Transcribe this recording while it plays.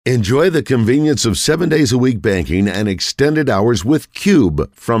Enjoy the convenience of 7 days a week banking and extended hours with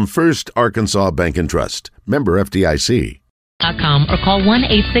Cube from First Arkansas Bank and Trust. Member FDIC. .com or call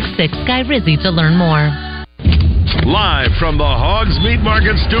 1-866-SKY-RIZZY to learn more. Live from the Hogs Meat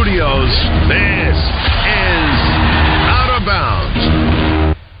Market Studios, this is Out of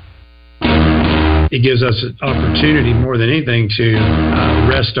Bounds. It gives us an opportunity more than anything to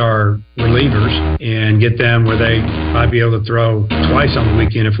rest our relievers and get them where they might be able to throw twice on the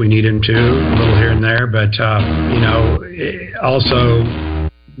weekend if we need them to, a little here and there. But, also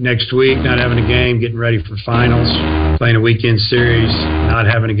next week, not having a game, getting ready for finals, playing a weekend series, not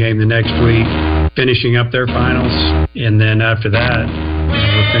having a game the next week, finishing up their finals, and then after that,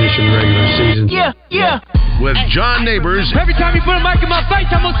 we're finishing the regular season. Yeah. With John Neighbors. Every time you put a mic in my face,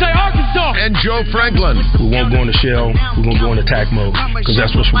 I'm going to say Arkansas. And Joe Franklin. We won't go in the shell. We're going to go in attack mode because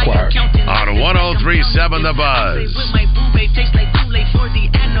that's what's required. On 103.7 The Buzz. With my boo-babe tastes like Kool-Aid for the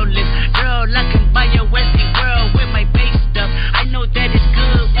analyst. Girl, I can buy a Westie world with my base stuff. I know that it's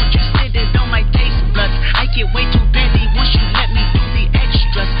good. Won't you sit it on my taste buds? I get way too busy once you let me do the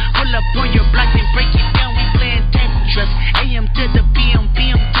extras. Pull up on your block and break it down. We playing Tetris. AM to the PM,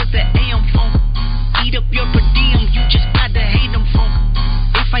 PM to the AM phone. Eat up your per diem, you just gotta hate them funk.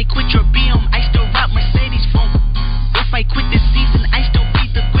 If I quit your BM, I still rock Mercedes funk. If I quit this season, I still be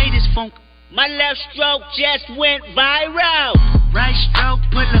the greatest funk. My left stroke just went viral. Right stroke,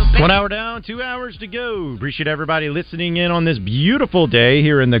 put a 1 hour down, 2 hours to go. Appreciate everybody listening in on this beautiful day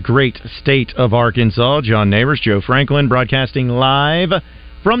here in the great state of Arkansas. John Neighbors, Joe Franklin, broadcasting live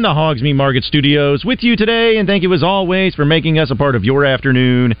from the Hogs Meat Market Studios with you today. And thank you as always for making us a part of your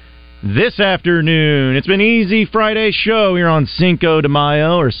afternoon. This afternoon, it's been Easy Friday show here on Cinco de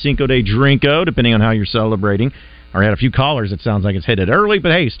Mayo or Cinco de Drinko, depending on how you're celebrating. I had a few callers. It sounds like it's hit it early,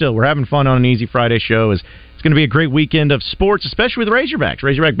 but hey, still, we're having fun on an Easy Friday show. It's going to be a great weekend of sports, especially with Razorbacks.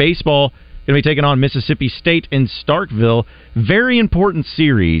 Razorback baseball going to be taking on Mississippi State in Starkville. Very important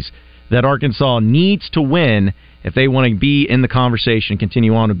series that Arkansas needs to win if they want to be in the conversation,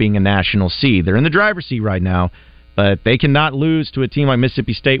 continue on to being a national seed. They're in the driver's seat right now, but they cannot lose to a team like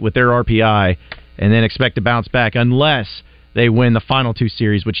Mississippi State with their RPI and then expect to bounce back unless they win the final two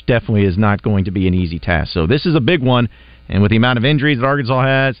series, which definitely is not going to be an easy task. So this is a big one, and with the amount of injuries that Arkansas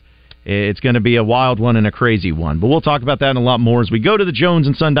has, it's going to be a wild one and a crazy one. But we'll talk about that and a lot more as we go to the Jones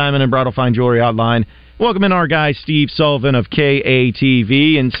and Sun Diamond and Bridal Fine Jewelry Hotline. Welcome in our guy, Steve Sullivan of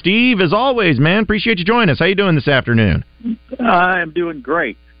KATV. And Steve, as always, man, appreciate you joining us. How you doing this afternoon? I'm doing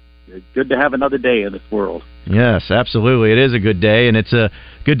great. Good to have another day in this world. Yes, absolutely. It is a good day, and it's a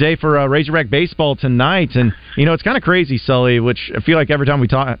good day for Razorback baseball tonight. And, it's kind of crazy, Sully, which I feel like every time we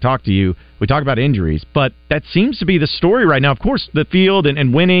talk to you, we talk about injuries. But that seems to be the story right now. Of course, the field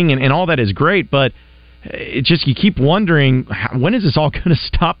and winning and all that is great, but it just, you keep wondering, when is this all going to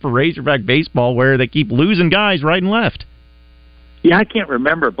stop for Razorback baseball where they keep losing guys right and left? Yeah, I can't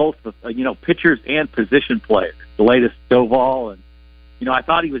remember both the pitchers and position players. The latest Stovall, and I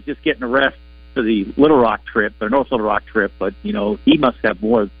thought he was just getting a rest for the Little Rock trip, or North Little Rock trip, but he must have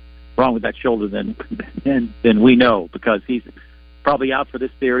more wrong with that shoulder than we know, because he's probably out for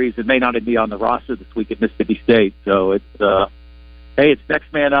this series and may not be on the roster this week at Mississippi State. So it's it's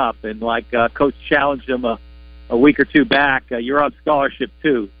next man up, and like Coach challenged him a week or two back, you're on scholarship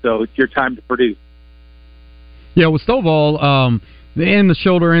too, so it's your time to produce. Yeah, with Stovall, in the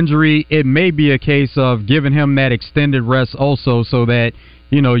shoulder injury, it may be a case of giving him that extended rest also, so that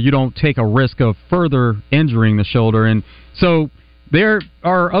you don't take a risk of further injuring the shoulder. And so there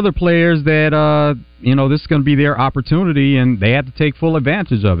are other players that this is going to be their opportunity, and they have to take full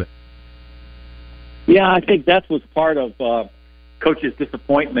advantage of it. Yeah, I think that was part of Coach's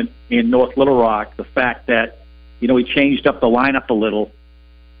disappointment in North Little Rock, the fact that he changed up the lineup a little,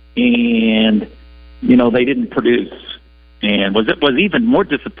 and they didn't produce. And was even more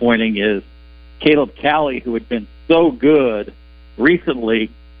disappointing is Caleb Calley, who had been so good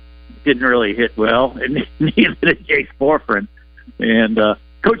recently, didn't really hit well, and neither did Jace Forfern. And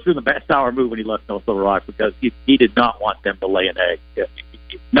Coach did the best hour move when he left North Little Rock, because he did not want them to lay an egg.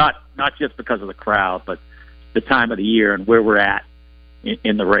 Not just because of the crowd, but the time of the year and where we're at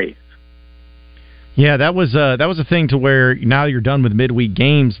in the race. Yeah, that was a thing to where now you're done with midweek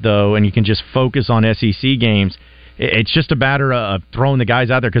games, though, and you can just focus on SEC games. It's just a matter of throwing the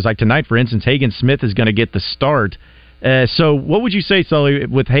guys out there, because like tonight, for instance, Hagen Smith is going to get the start. So what would you say, Sully,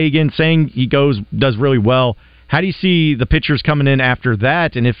 with Hagen saying he does really well? How do you see the pitchers coming in after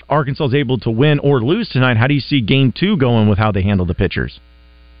that? And if Arkansas is able to win or lose tonight, how do you see Game 2 going with how they handle the pitchers?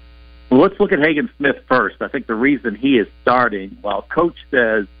 Well, let's look at Hagen Smith first. I think the reason he is starting, while Coach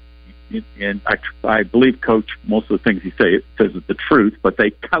says and I believe Coach, most of the things he says is the truth, but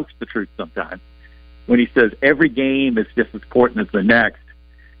they couch the truth sometimes. When he says every game is just as important as the next,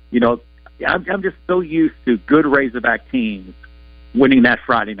 I'm just so used to good Razorback teams winning that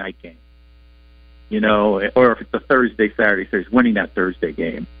Friday night game, or if it's a Thursday, Saturday series, winning that Thursday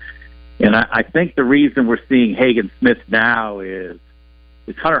game. And I think the reason we're seeing Hagen Smith now is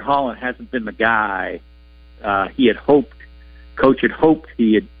Hunter Holland hasn't been the guy he had hoped. Coach had hoped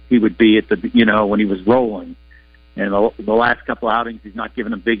he would be at when he was rolling. And the last couple outings, he's not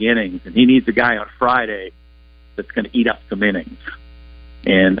giving them big innings, and he needs a guy on Friday that's going to eat up some innings.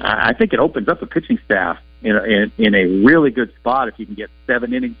 And I think it opens up the pitching staff in a really good spot if you can get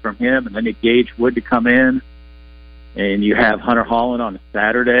 7 innings from him, and then you Gage Wood to come in, and you have Hunter Holland on a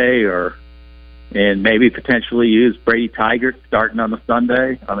Saturday, and maybe potentially use Brady Tigert starting on the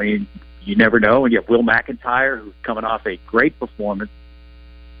Sunday. I mean, you never know. And you have Will McIntyre, who's coming off a great performance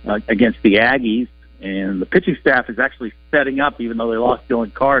against the Aggies, and the pitching staff is actually setting up, even though they lost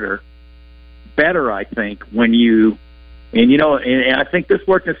Dylan Carter, better, I think, when you. And I think this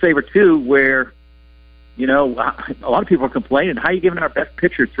worked in favor too, where a lot of people are complaining, how are you giving our best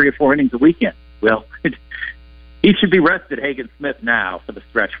pitcher 3 or 4 innings a weekend? Well, he should be rested, Hagen Smith, now for the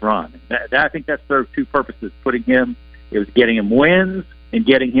stretch run. I think that served 2 purposes: it was getting him wins and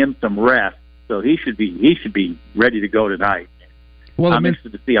getting him some rest. So he should be ready to go tonight. Well, I'm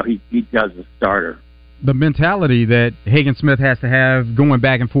interested to see how he does as a starter. The mentality that Hagen Smith has to have going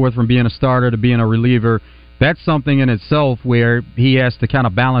back and forth from being a starter to being a reliever, that's something in itself where he has to kind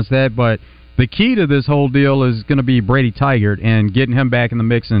of balance that. But the key to this whole deal is going to be Brady Tigert and getting him back in the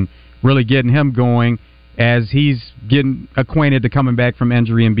mix and really getting him going as he's getting acquainted to coming back from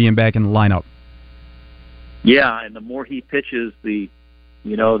injury and being back in the lineup. Yeah, and the more he pitches, the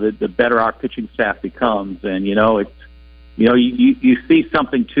better our pitching staff becomes. And it's you see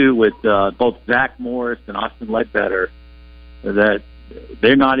something too with both Zach Morris and Austin Ledbetter, that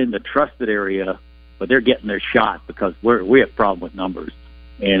they're not in the trusted area, but they're getting their shot because we have a problem with numbers.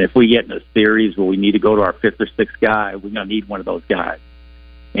 And if we get in a series where we need to go to our 5th or 6th guy, we're going to need one of those guys.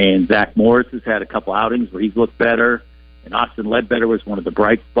 And Zach Morris has had a couple outings where he's looked better, and Austin Ledbetter was one of the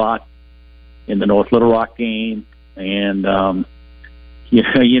bright spots in the North Little Rock game. And and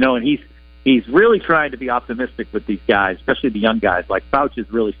he's really trying to be optimistic with these guys, especially the young guys. Like Fouch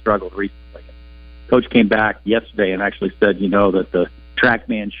has really struggled recently. Coach came back yesterday and actually said, that the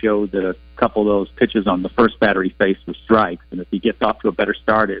TrackMan showed that a couple of those pitches on the first batter he faced were strikes, and if he gets off to a better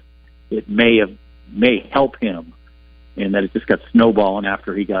start, it may help him, and that it just got snowballing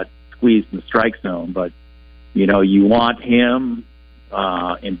after he got squeezed in the strike zone. But you want him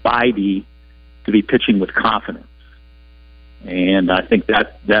and Bybee to be pitching with confidence, and I think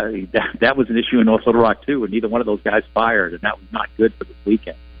that was an issue in North Little Rock too, and neither one of those guys fired, and that was not good for this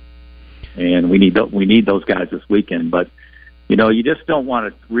weekend. And we need those guys this weekend, but. You just don't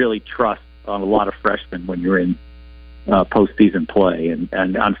want to really trust on a lot of freshmen when you're in postseason play, and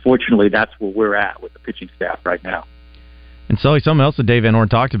unfortunately, that's where we're at with the pitching staff right now. And Sully, something else that Dave Van Horn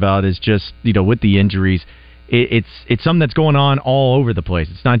talked about is just with the injuries, it's something that's going on all over the place.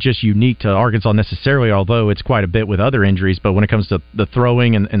 It's not just unique to Arkansas necessarily, although it's quite a bit with other injuries. But when it comes to the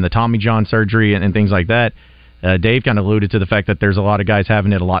throwing and the Tommy John surgery and things like that. Dave kind of alluded to the fact that there's a lot of guys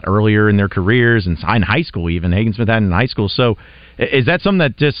having it a lot earlier in their careers and in high school even. Hagen Smith had it in high school. So is that something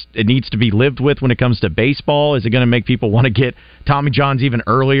that just it needs to be lived with when it comes to baseball? Is it going to make people want to get Tommy Johns even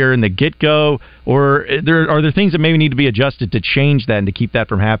earlier in the get-go? Or are there things that maybe need to be adjusted to change that and to keep that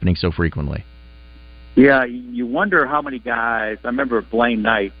from happening so frequently? Yeah, you wonder how many guys. I remember Blaine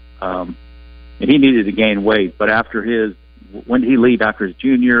Knight, and he needed to gain weight, but when did he leave after his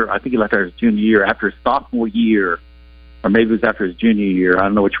junior? I think he left after his junior year. After his sophomore year, or maybe it was after his junior year. I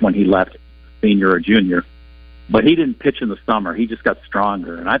don't know which one he left, senior or junior. But he didn't pitch in the summer. He just got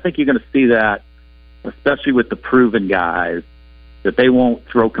stronger. And I think you're going to see that, especially with the proven guys, that they won't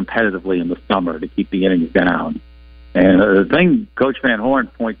throw competitively in the summer to keep the innings down. And the thing Coach Van Horn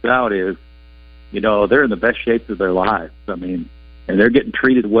points out is, they're in the best shape of their lives. I mean, and they're getting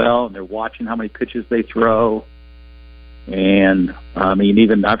treated well, and they're watching how many pitches they throw. And I mean,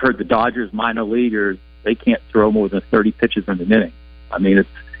 even I've heard the Dodgers minor leaguers, they can't throw more than 30 pitches in an inning. I mean,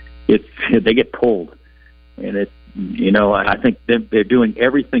 it's they get pulled, and I think they're doing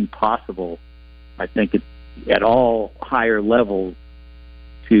everything possible. I think it's at all higher levels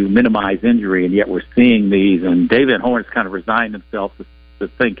to minimize injury, and yet we're seeing these. And David Horn's kind of resigned himself to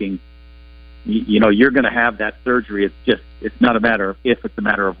thinking, you're going to have that surgery. It's not a matter of if, it's a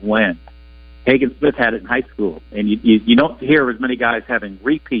matter of when. Hagen Smith had it in high school, and you don't hear as many guys having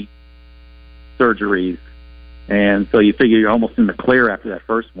repeat surgeries And so you figure you're almost in the clear after that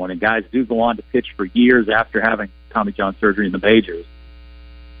first one. And guys do go on to pitch for years after having Tommy John surgery in the majors.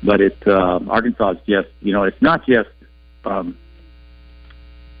 But Arkansas is just, it's not just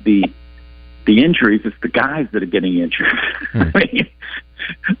the injuries, it's the guys that are getting injured.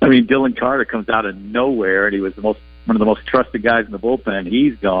 I mean, Dylan Carter comes out of nowhere, and he was one of the most trusted guys in the bullpen.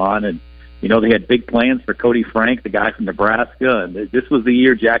 He's gone, and they had big plans for Cody Frank, the guy from Nebraska, and this was the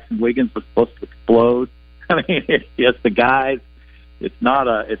year Jackson Wiggins was supposed to explode. I mean, it's just the guys. It's not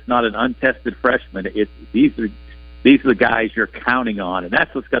an untested freshman. These are the guys you're counting on, and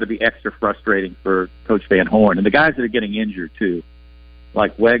that's what's got to be extra frustrating for Coach Van Horn and the guys that are getting injured too,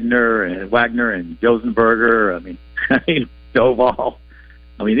 like Wagner and Josenberger. I mean Stovall.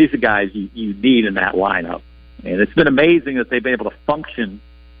 I mean, these are guys you need in that lineup, and it's been amazing that they've been able to function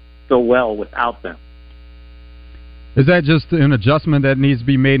so well without them. Is that just an adjustment that needs to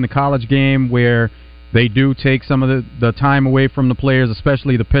be made in the college game where they do take some of the time away from the players,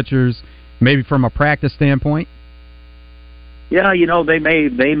 especially the pitchers, maybe from a practice standpoint? Yeah, they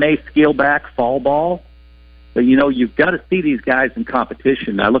may scale back fall ball, but you've got to see these guys in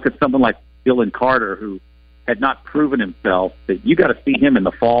competition. I look at someone like Dylan Carter, who had not proven himself, that you got to see him in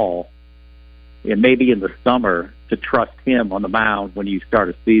the fall and maybe in the summer to trust him on the mound when you start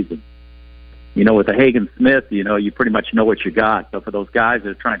a season. With the Hagen Smith, you pretty much know what you got. So for those guys that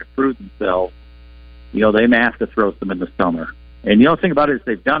are trying to prove themselves, they may have to throw some in the summer. And the thing about it is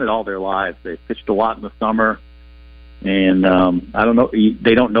they've done it all their lives. They've pitched a lot in the summer. And I don't know,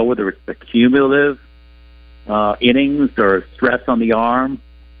 they don't know whether it's the cumulative innings or stress on the arm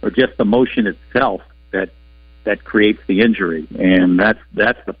or just the motion itself that creates the injury. And that's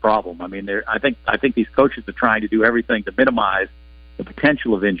the problem. I mean, I think these coaches are trying to do everything to minimize the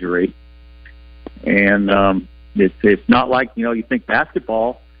potential of injury. And it's not like, you think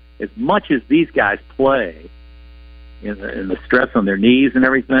basketball, as much as these guys play in the stress on their knees and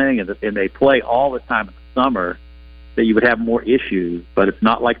everything, and they play all the time in the summer, that you would have more issues, but it's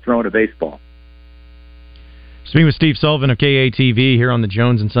not like throwing a baseball. Speaking with Steve Sullivan of KATV here on the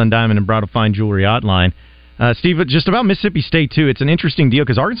Jones and Son Diamond and Bridal Fine Jewelry Hotline. Steve, just about Mississippi State, too. It's an interesting deal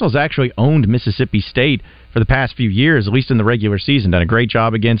because Arkansas has actually owned Mississippi State for the past few years, at least in the regular season, done a great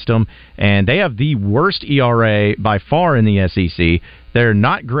job against them, and they have the worst ERA by far in the SEC. They're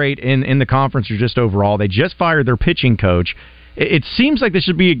not great in the conference or just overall. They just fired their pitching coach. It seems like this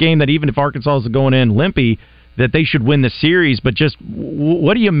should be a game that even if Arkansas is going in limpy, that they should win the series, but just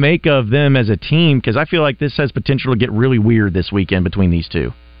what do you make of them as a team? Because I feel like this has potential to get really weird this weekend between these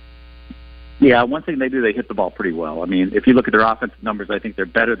two. Yeah, one thing they do, they hit the ball pretty well. I mean, if you look at their offensive numbers, I think they're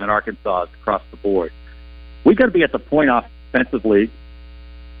better than Arkansas across the board. We've got to be at the point offensively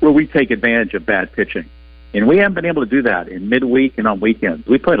where we take advantage of bad pitching. And we haven't been able to do that in midweek and on weekends.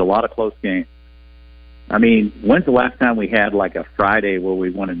 We played a lot of close games. I mean, when's the last time we had like a Friday where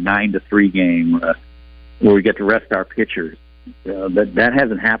we won a 9-3 game where we get to rest our pitchers? That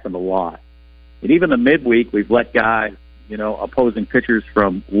hasn't happened a lot. And even the midweek, we've let guys, opposing pitchers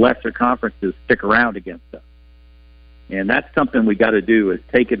from lesser conferences stick around against us. And that's something we got to do, is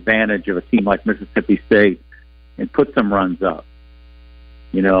take advantage of a team like Mississippi State and put some runs up.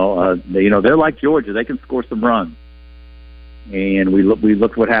 They're like Georgia; they can score some runs. And we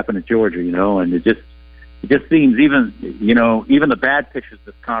looked what happened at Georgia, and it just seems even the bad pitchers of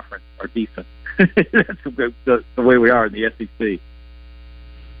this conference are decent. That's the way we are in the SEC.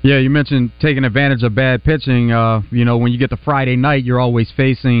 Yeah, you mentioned taking advantage of bad pitching. When you get to Friday night, you're always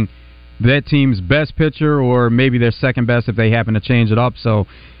facing that team's best pitcher or maybe their second best if they happen to change it up. So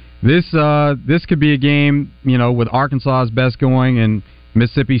this could be a game, with Arkansas's best going and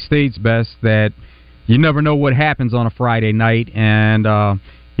Mississippi State's best, that you never know what happens on a Friday night. And,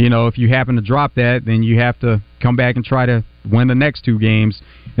 if you happen to drop that, then you have to come back and try to win the next two games.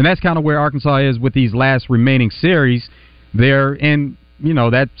 And that's kind of where Arkansas is with these last remaining series. They're in...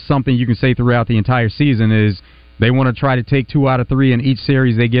 that's something you can say throughout the entire season, is they want to try to take 2 out of 3 in each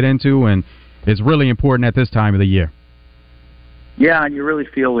series they get into, and it's really important at this time of the year. Yeah, and you really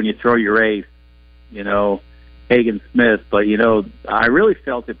feel when you throw your ace, Hagen Smith, but, I really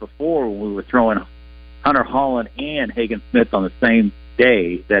felt it before when we were throwing Hunter Holland and Hagen Smith on the same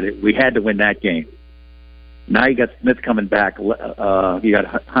day, that we had to win that game. Now you got Smith coming back, you got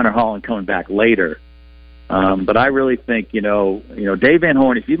Hunter Holland coming back later. But I really think, Dave Van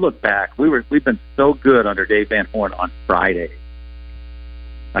Horn, if you look back, we've been so good under Dave Van Horn on Friday.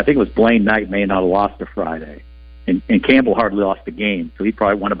 I think it was Blaine Knight may not have lost a Friday. And Campbell hardly lost a game, so he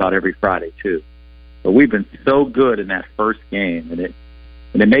probably won about every Friday too. But we've been so good in that first game, and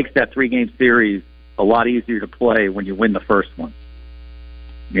it makes that 3-game series a lot easier to play when you win the first one.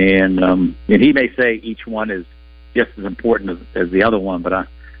 And he may say each one is just as important as the other one, but I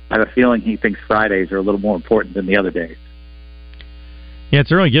have a feeling he thinks Fridays are a little more important than the other days. Yeah, it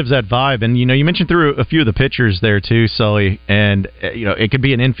certainly gives that vibe. And, you mentioned through a few of the pitchers there, too, Sully, and, it could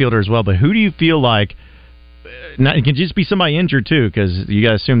be an infielder as well, but who do you feel like, it can just be somebody injured, too, because you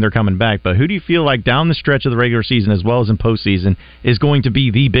got to assume they're coming back, but who do you feel like down the stretch of the regular season as well as in postseason is going to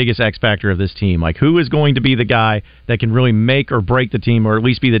be the biggest X factor of this team? Like, who is going to be the guy that can really make or break the team, or at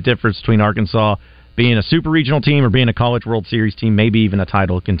least be the difference between Arkansas being a super regional team or being a College World Series team, maybe even a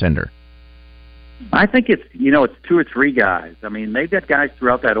title contender? I think it's 2 or 3 guys. I mean, they've got guys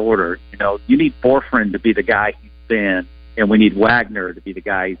throughout that order. You need Borfrin to be the guy he's been, and we need Wagner to be the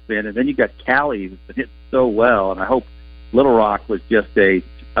guy he's been, and then you got Callie, who's been hitting so well. And I hope Little Rock was just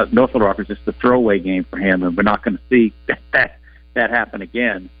North Little Rock was just a throwaway game for him, and we're not going to see that happen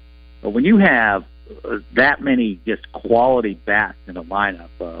again. But when you have that many just quality bats in a lineup,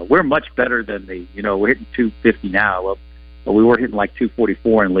 we're much better than we're hitting 250 now. But we were hitting like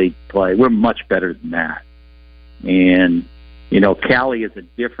 244 in league play. We're much better than that. And, Callie is a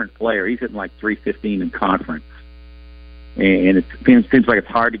different player. He's hitting like 315 in conference. And it seems like it's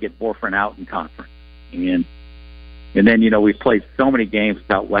hard to get Borfrin out in conference. And then, we've played so many games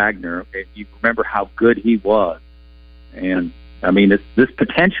without Wagner. And you remember how good he was. And, I mean, this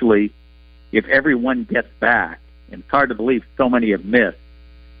potentially, if everyone gets back, and it's hard to believe so many have missed,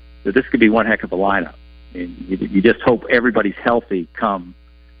 that this could be one heck of a lineup. And you just hope everybody's healthy come,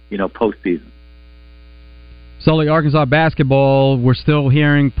 postseason. Sully, Arkansas basketball, we're still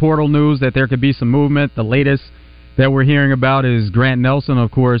hearing portal news that there could be some movement. The latest that we're hearing about is Grant Nelson.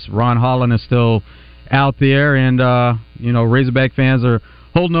 Of course, Ron Holland is still out there, and, Razorback fans are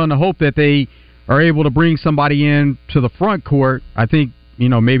holding on to hope that they are able to bring somebody in to the front court. I think,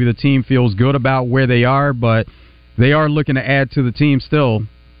 maybe the team feels good about where they are, but they are looking to add to the team still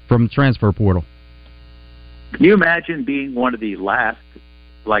from the transfer portal. Can you imagine being one of the last,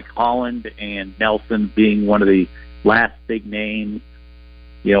 like Holland and Nelson being one of the last big names,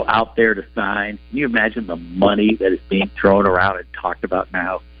 out there to sign? Can you imagine the money that is being thrown around and talked about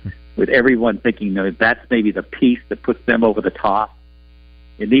now, with everyone thinking that's maybe the piece that puts them over the top?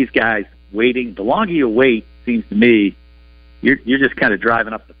 And these guys waiting, the longer you wait, seems to me, you're just kind of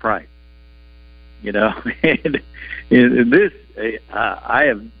driving up the price. And this, I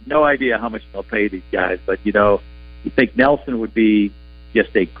have no idea how much they'll pay these guys, but you think Nelson would be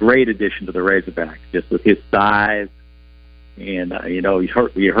just a great addition to the Razorbacks, just with his size, and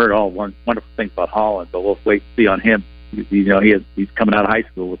you heard all wonderful things about Holland, but we'll wait and see on him. He's coming out of high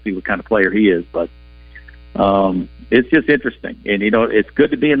school. We'll see what kind of player he is, but it's just interesting, and it's good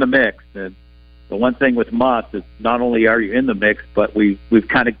to be in the mix. And the one thing with Muss is not only are you in the mix, but we've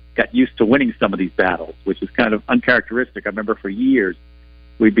kind of got used to winning some of these battles, which is kind of uncharacteristic. I remember for years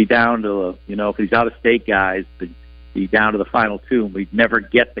we'd be down to, if these out-of-state guys, be down to the final 2, and we'd never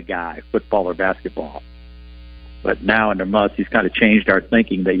get the guy, football or basketball. But now under Muss, he's kind of changed our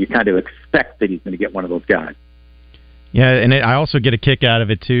thinking that you kind of expect that he's going to get one of those guys. Yeah, and I also get a kick out of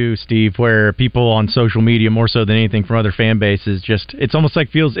it too, Steve, where people on social media, more so than anything from other fan bases, it's almost like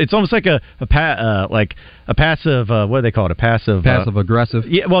a passive, what do they call it? Passive aggressive.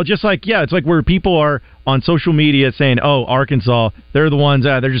 Yeah, well, it's like where people are on social media saying, "Oh, Arkansas, they're the ones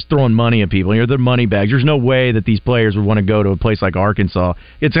they're just throwing money at people. They're money bags. There's no way that these players would want to go to a place like Arkansas."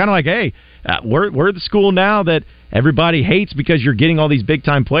 It's kind of like, hey, we're the school now that everybody hates because you're getting all these big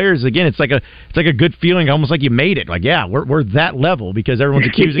time players. Again, it's like a good feeling, almost like you made it. Like, yeah, we're that level because everyone's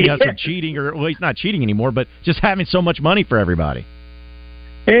accusing us of cheating, or well, he's not cheating anymore, but just having so much money for everybody.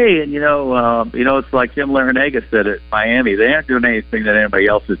 Hey, and it's like Jim Larinaga said at Miami. They aren't doing anything that anybody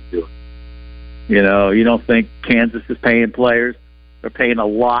else is doing. You don't think Kansas is paying players? They're paying a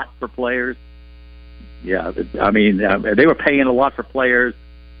lot for players. Yeah, I mean, they were paying a lot for players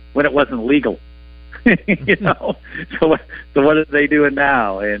when it wasn't legal. So what are they doing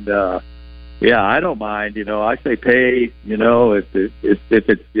now? And I don't mind. I say pay.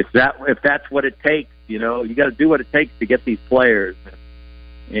 If that's what it takes, you got to do what it takes to get these players,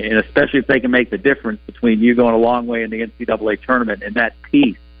 and especially if they can make the difference between you going a long way in the NCAA tournament and that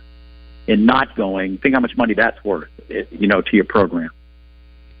piece, and not going. Think how much money that's worth, to your program.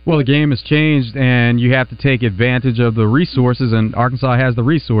 Well, the game has changed, and you have to take advantage of the resources, and Arkansas has the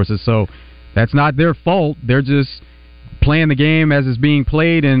resources, so that's not their fault. They're just playing the game as it's being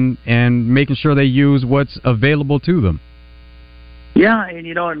played and making sure they use what's available to them. Yeah,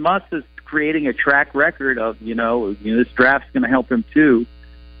 and Muss is creating a track record of, this draft's going to help him too,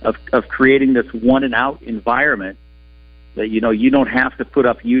 of creating this one-and-out environment that, you don't have to put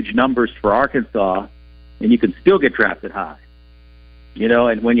up huge numbers for Arkansas, and you can still get drafted high.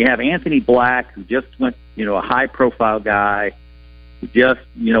 And when you have Anthony Black, who just went, a high-profile guy, who just,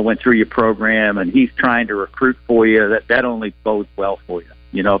 went through your program, and he's trying to recruit for you, that only bodes well for you.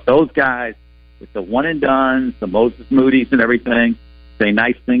 If those guys, with the one-and-dones, the Moses Moody's and everything, say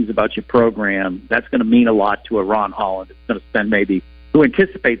nice things about your program, that's going to mean a lot to a Ron Holland. It's going to spend who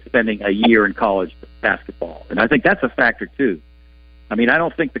anticipates spending a year in college basketball. And I think that's a factor, too. I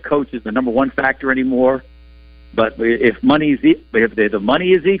don't think the coach is the number one factor anymore. But if the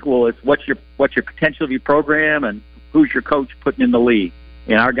money is equal, it's what's your potential of your program and who's your coach putting in the league.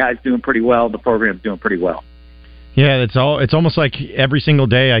 And our guy's doing pretty well. The program's doing pretty well. Yeah, it's almost like every single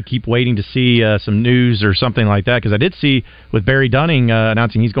day I keep waiting to see some news or something like that, because I did see with Barry Dunning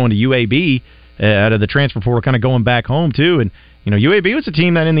announcing he's going to UAB out of the transfer portal, kind of going back home too. And UAB was a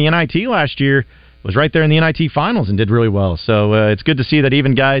team that in the NIT last year was right there in the NIT finals and did really well. So it's good to see that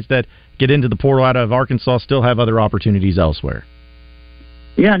even guys that get into the portal out of Arkansas still have other opportunities elsewhere.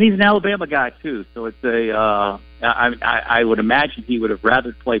 Yeah, and he's an Alabama guy too, so it's I would imagine he would have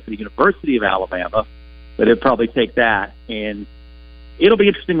rather played for the University of Alabama, but it'd probably take that. And it'll be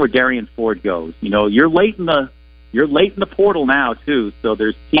interesting where Darian Ford goes. You're late in the portal now too, so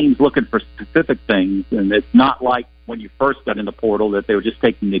there's teams looking for specific things, and it's not like when you first got in the portal that they were just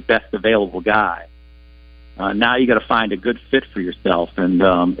taking the best available guy. Now you got to find a good fit for yourself, and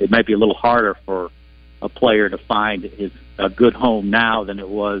it might be a little harder for a player to find a good home now than it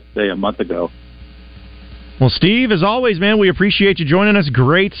was, say, a month ago. Well, Steve, as always, man, we appreciate you joining us.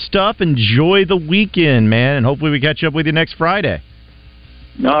 Great stuff. Enjoy the weekend, man, and hopefully we catch up with you next Friday.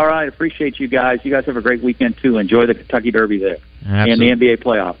 All right. Appreciate you guys. You guys have a great weekend, too. Enjoy the Kentucky Derby there. Absolutely. And the NBA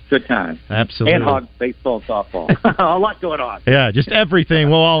playoffs. Good time. Absolutely. And Hogs baseball and softball. A lot going on. Yeah, just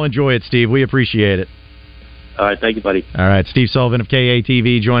everything. We'll all enjoy it, Steve. We appreciate it. All right, thank you, buddy. All right, Steve Sullivan of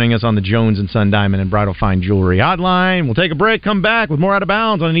KATV joining us on the Jones & Son Diamond and Bridal Fine Jewelry Hotline. We'll take a break, come back with more Out of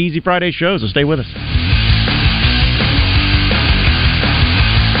Bounds on an Easy Friday show, so stay with us.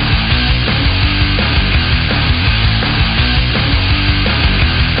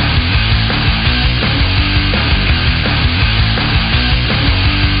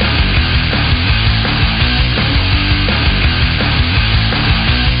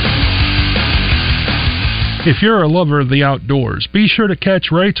 If you're a lover of the outdoors, be sure to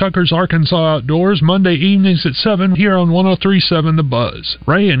catch Ray Tucker's Arkansas Outdoors Monday evenings at 7 here on 103.7 The Buzz.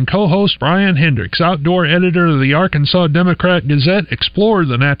 Ray and co-host Brian Hendricks, outdoor editor of the Arkansas Democrat Gazette, explore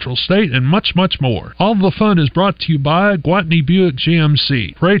the natural state and much, much more. All the fun is brought to you by Gwatney Buick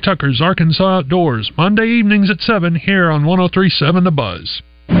GMC. Ray Tucker's Arkansas Outdoors, Monday evenings at 7 here on 103.7 The Buzz.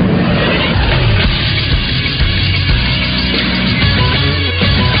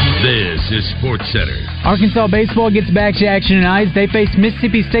 This is Sports Center. Arkansas baseball gets back to action tonight as they face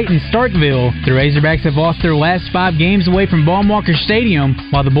Mississippi State in Starkville. The Razorbacks have lost their last 5 games away from Baum-Walker Stadium,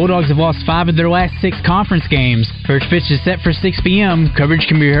 while the Bulldogs have lost 5 of their last 6 conference games. First pitch is set for 6 p.m. Coverage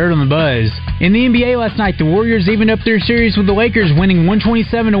can be heard on the Buzz. In the NBA last night, the Warriors evened up their series with the Lakers, winning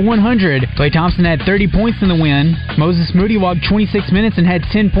 127-100. Klay Thompson had 30 points in the win. Moses Moody walked 26 minutes and had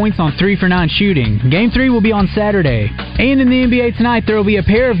 10 points on 3 for 9 shooting. Game 3 will be on Saturday. And in the NBA tonight, there will be a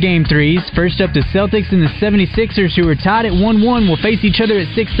pair of Game 3s. First up, the Celtics and the 76ers, who are tied at 1-1, will face each other at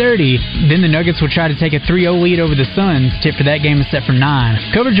 6:30. Then the Nuggets will try to take a 3-0 lead over the Suns. Tip for that game is set for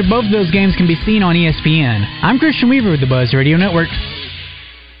 9. Coverage of both of those games can be seen on ESPN. I'm Christian Weaver with the Buzz Radio Network.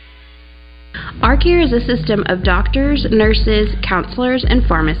 ARCare is a system of doctors, nurses, counselors, and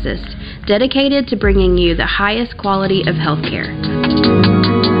pharmacists dedicated to bringing you the highest quality of healthcare.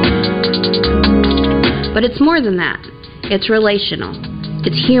 But it's more than that. It's relational.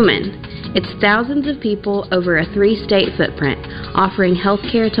 It's human. It's thousands of people over a 3-state footprint, offering health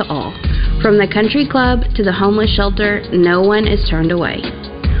care to all. From the country club to the homeless shelter, no one is turned away.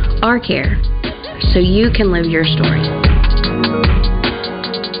 ARCare, so you can live your story.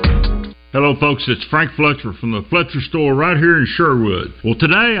 Hello, folks. It's Frank Fletcher from the Fletcher Store right here in Sherwood. Well,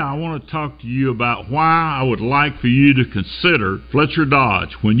 today I want to talk to you about why I would like for you to consider Fletcher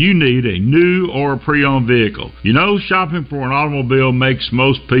Dodge when you need a new or a pre-owned vehicle. You know, shopping for an automobile makes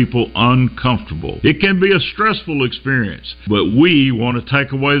most people uncomfortable. It can be a stressful experience, but we want to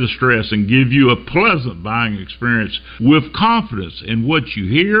take away the stress and give you a pleasant buying experience with confidence in what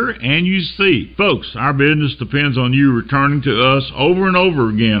you hear and you see. Folks, our business depends on you returning to us over and over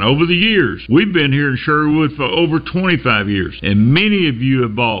again over the years years. We've been here in Sherwood for over 25 years, and many of you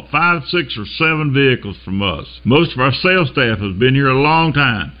have bought 5, 6, or 7 vehicles from us. Most of our sales staff has been here a long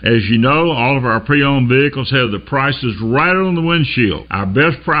time. As you know, all of our pre-owned vehicles have the prices right on the windshield. Our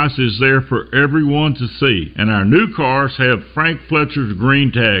best price is there for everyone to see, and our new cars have Frank Fletcher's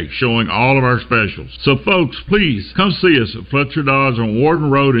green tag showing all of our specials. So folks, please come see us at Fletcher Dodge on Warden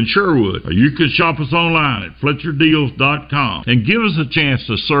Road in Sherwood, or you can shop us online at FletcherDeals.com and give us a chance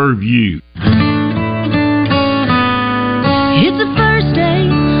to serve you. It's the first day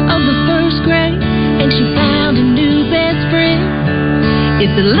of the first grade, and she found a new best friend.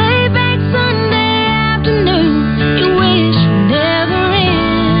 It's a laid-back Sunday afternoon, you wish would never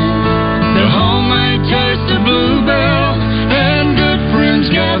end. The homemade taste of Bluebell, and good friends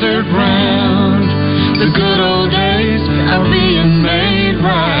gathered round. The good old days are being made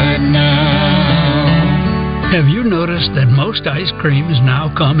right now. Have you noticed that most ice creams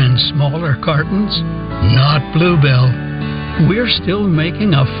now come in smaller cartons? Not Bluebell. We're still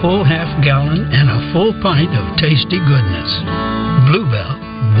making a full half-gallon and a full pint of tasty goodness. Bluebell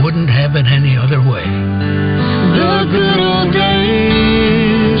wouldn't have it any other way. The good old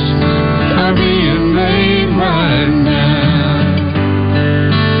days are being made right now.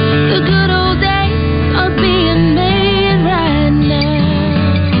 The good old days are being made right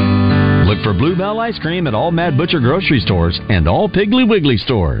now. Look for Bluebell ice cream at all Mad Butcher grocery stores and all Piggly Wiggly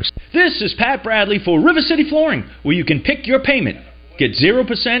stores. This is Pat Bradley for River City Flooring, where you can pick your payment. Get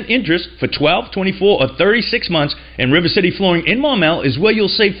 0% interest for 12, 24, or 36 months, and River City Flooring in Maumelle is where you'll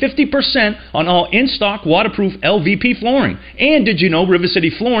save 50% on all in-stock waterproof LVP flooring. And did you know River City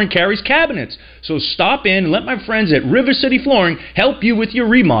Flooring carries cabinets? So stop in and let my friends at River City Flooring help you with your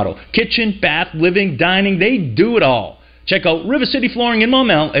remodel. Kitchen, bath, living, dining, they do it all. Check out River City Flooring in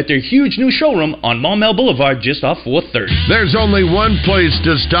Maumelle at their huge new showroom on Maumelle Boulevard just off 430. There's only one place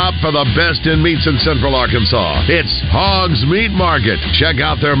to stop for the best in meats in Central Arkansas. It's Hogs Meat Market. Check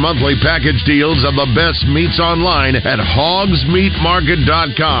out their monthly package deals of the best meats online at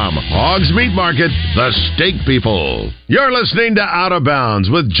hogsmeatmarket.com. Hogs Meat Market, the steak people. You're listening to Out of Bounds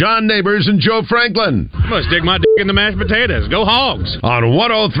with John Neighbors and Joe Franklin. I'm going to stick my dick in the mashed potatoes. Go Hogs. On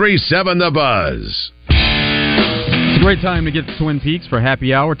 103.7 The Buzz. Great time to get to Twin Peaks for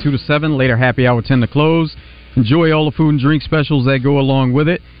happy hour 2 to 7, later happy hour 10 to close. Enjoy all the food and drink specials that go along with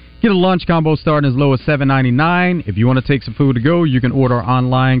it. Get a lunch combo starting as low as $7.99. If you want to take some food to go, you can order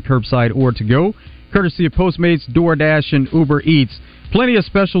online, curbside, or to go, courtesy of Postmates, DoorDash, and Uber Eats. Plenty of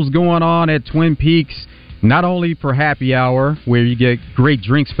specials going on at Twin Peaks, not only for happy hour, where you get great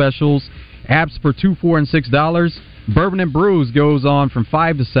drink specials, apps for $2, $4, and $6. Bourbon and Brews goes on from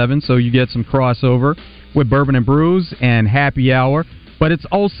 5 to 7, so you get some crossover with Bourbon and Brews and happy hour. But it's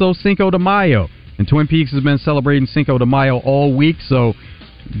also Cinco de Mayo, and Twin Peaks has been celebrating Cinco de Mayo all week, so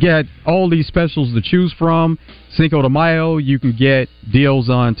get all these specials to choose from. Cinco de Mayo, you can get deals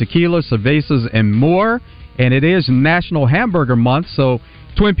on tequila, cervezas, and more. And it is National Hamburger Month, so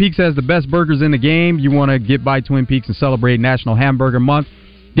Twin Peaks has the best burgers in the game. You want to get by Twin Peaks and celebrate National Hamburger Month.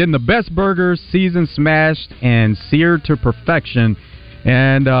 Getting the best burgers, seasoned, smashed, and seared to perfection.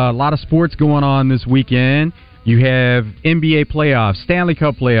 And a lot of sports going on this weekend. You have NBA playoffs, Stanley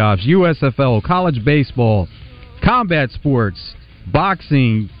Cup playoffs, USFL, college baseball, combat sports,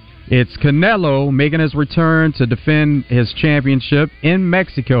 boxing. It's Canelo making his return to defend his championship in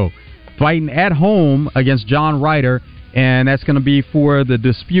Mexico, fighting at home against John Ryder, and that's going to be for the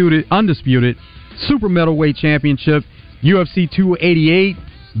undisputed super middleweight championship. UFC 288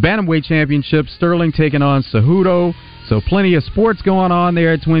 bantamweight championship, Sterling taking on Cejudo. So plenty of sports going on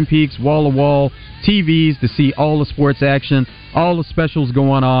there at Twin Peaks, wall-to-wall TVs to see all the sports action, all the specials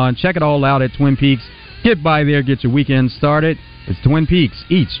going on. Check it all out at Twin Peaks. Get by there, get your weekend started. It's Twin Peaks.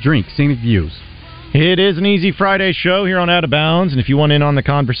 Eats, drink, scenic views. It is an easy Friday show here on Out of Bounds, and if you want in on the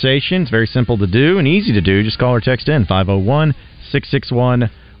conversation, it's very simple to do and easy to do. Just call or text in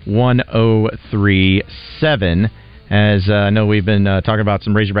 501-661-1037. As I know we've been talking about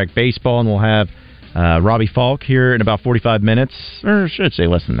some Razorback baseball, and we'll have Robbie Falk here in about 45 minutes, or I should say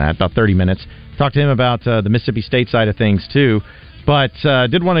less than that, about 30 minutes. Talk to him about the Mississippi State side of things, too. But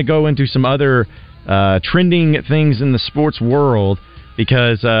did want to go into some other trending things in the sports world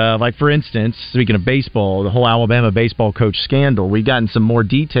because, like, for instance, speaking of baseball, the whole Alabama baseball coach scandal, we've gotten some more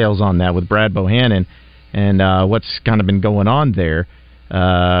details on that with Brad Bohannon and what's kind of been going on there.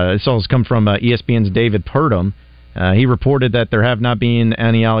 This all has come from ESPN's David Purdom. He reported that there have not been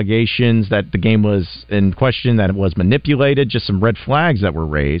any allegations that the game was in question, that it was manipulated, just some red flags that were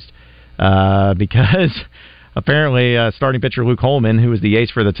raised because apparently starting pitcher Luke Holman, who was the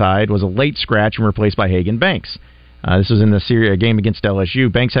ace for the Tide, was a late scratch and replaced by Hagan Banks. This was in the game against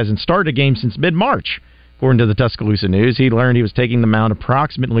LSU. Banks hasn't started a game since mid-March. According to the Tuscaloosa News, he learned he was taking the mound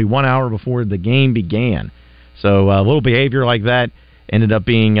approximately 1 hour before the game began. So a little behavior like that ended up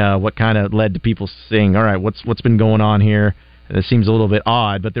being what kind of led to people saying, all right, what's been going on here? This seems a little bit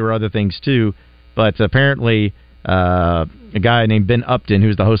odd, but there were other things too. But apparently a guy named Ben Upton,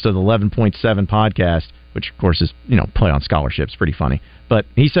 who's the host of the 11.7 podcast, which, of course, is, play on scholarships, pretty funny. But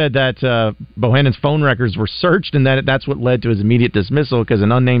he said that Bohannon's phone records were searched, and that's what led to his immediate dismissal, because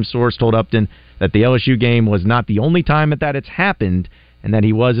an unnamed source told Upton that the LSU game was not the only time that it's happened, and that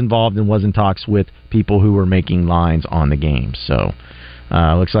he was involved and was in talks with people who were making lines on the game. So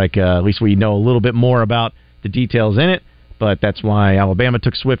looks like at least we know a little bit more about the details in it. But that's why Alabama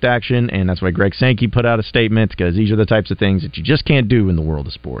took swift action, and that's why Greg Sankey put out a statement, because these are the types of things that you just can't do in the world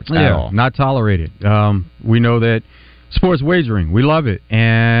of sports at all. Not tolerated. We know that sports wagering, we love it.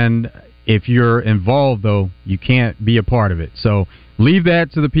 And if you're involved, though, you can't be a part of it. So leave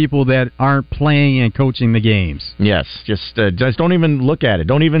that to the people that aren't playing and coaching the games. Yes, just don't even look at it.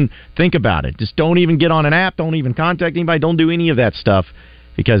 Don't even think about it. Just don't even get on an app. Don't even contact anybody. Don't do any of that stuff,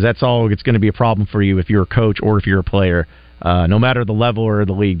 because that's all it's going to be a problem for you if you're a coach or if you're a player. No matter the level or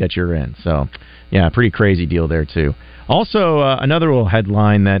the league that you're in. So, yeah, pretty crazy deal there, too. Also, another little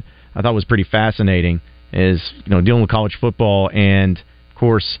headline that I thought was pretty fascinating is, dealing with college football and, of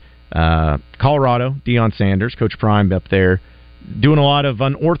course, Colorado, Deion Sanders, Coach Prime up there, doing a lot of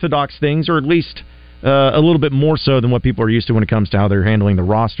unorthodox things, or at least a little bit more so than what people are used to when it comes to how they're handling the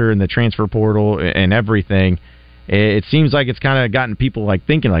roster and the transfer portal and everything. It seems like it's kind of gotten people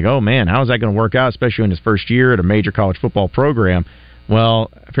thinking oh man, how is that going to work out, especially in his first year at a major college football program?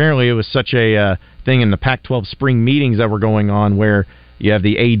 Well, apparently it was such a thing in the Pac-12 spring meetings that were going on, where you have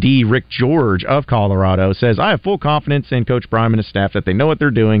the AD, Rick George of Colorado, says, I have full confidence in Coach Prime and his staff that they know what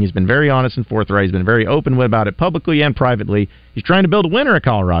they're doing. He's been very honest and forthright. He's been very open about it publicly and privately. He's trying to build a winner at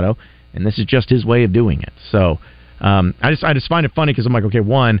Colorado, and this is just his way of doing it. So I just find it funny, because I'm like, okay,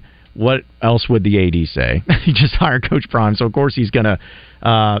 one, what else would the AD say? He just hired Coach Prime, so of course he's going to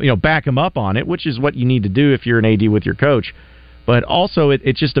back him up on it, which is what you need to do if you're an AD with your coach. But also,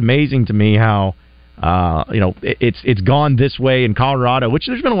 it's just amazing to me how it's gone this way in Colorado, which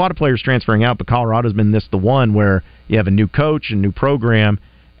there's been a lot of players transferring out, but Colorado's been the one where you have a new coach, a new program,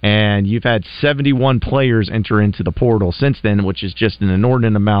 and you've had 71 players enter into the portal since then, which is just an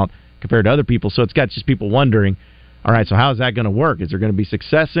inordinate amount compared to other people. So it's got just people wondering, all right, so how is that going to work? Is there going to be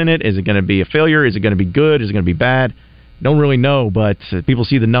success in it? Is it going to be a failure? Is it going to be good? Is it going to be bad? Don't really know, but people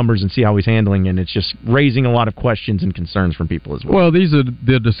see the numbers and see how he's handling, and it's just raising a lot of questions and concerns from people as well. Well, these are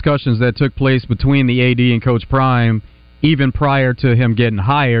the discussions that took place between the AD and Coach Prime even prior to him getting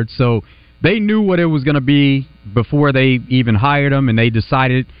hired, so they knew what it was going to be before they even hired him, and they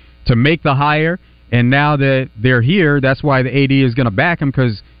decided to make the hire, and now that they're here, that's why the AD is going to back him,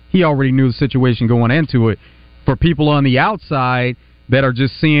 because he already knew the situation going into it. For people on the outside that are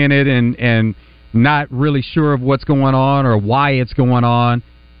just seeing it and not really sure of what's going on or why it's going on,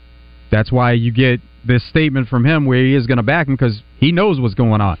 that's why you get this statement from him where he is going to back him, because he knows what's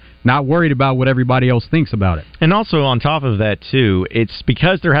going on, not worried about what everybody else thinks about it. And also on top of that, too, it's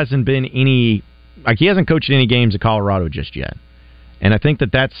because there hasn't been any, he hasn't coached any games at Colorado just yet. And I think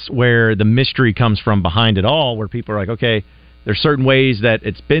that's where the mystery comes from behind it all, where people are like, okay, there's certain ways that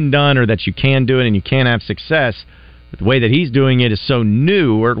it's been done or that you can do it and you can have success. But the way that he's doing it is so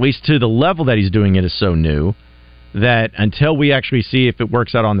new, or at least to the level that he's doing it is so new, that until we actually see if it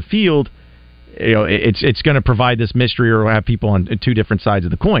works out on the field, it's going to provide this mystery or have people on two different sides of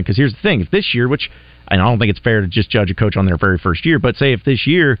the coin. Because here's the thing, if this year, which and I don't think it's fair to just judge a coach on their very first year, but say if this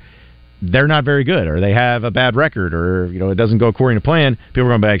year they're not very good or they have a bad record or it doesn't go according to plan, people are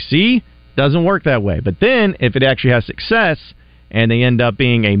going to be like, see, doesn't work that way. But then if it actually has success and they end up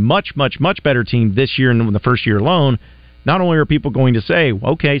being a much, much, much better team this year than the first year alone, not only are people going to say,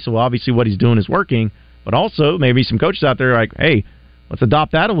 okay, so obviously what he's doing is working, but also maybe some coaches out there are like, hey, let's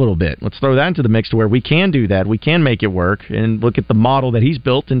adopt that a little bit. Let's throw that into the mix to where we can do that. We can make it work and look at the model that he's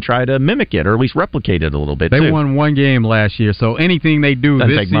built and try to mimic it or at least replicate it a little bit. They won one game last year, so anything they do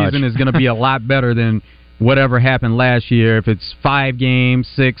this season is going to be a lot better than whatever happened last year. If it's 5 games,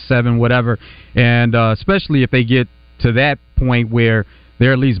 6, 7, whatever, and especially if they get to that point where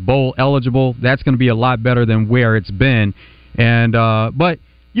they're at least bowl eligible, that's going to be a lot better than where it's been. And but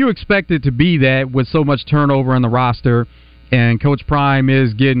you expect it to be that with so much turnover in the roster, and Coach Prime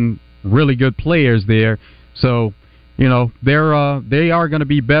is getting really good players there. So, they are going to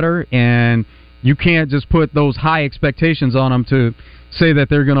be better, and you can't just put those high expectations on them to say that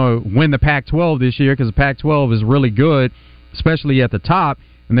they're going to win the Pac-12 this year, because the Pac-12 is really good, especially at the top,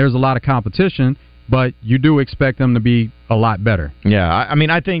 and there's a lot of competition. but you do expect them to be a lot better. Yeah, I mean,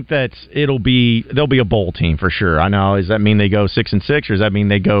 I think that they'll be a bowl team for sure. I know. Does that mean they go 6-6, or does that mean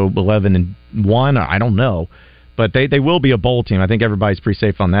they go 11-1? I don't know, but they will be a bowl team. I think everybody's pretty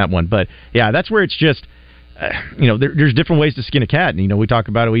safe on that one. But yeah, that's where it's just there's different ways to skin a cat. And, we talk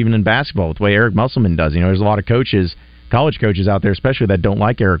about it even in basketball with the way Eric Musselman does. There's a lot of coaches, college coaches out there especially, that don't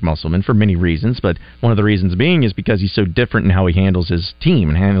like Eric Musselman for many reasons, but one of the reasons being is because he's so different in how he handles his team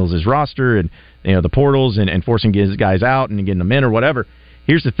and handles his roster and the portals and forcing his guys out and getting them in or whatever.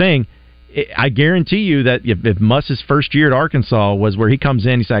 Here's the thing. I guarantee you that if Muss's first year at Arkansas was where he comes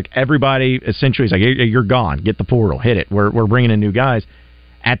in, he's like, everybody essentially, he's like, you're gone, get the portal, hit it, we're bringing in new guys.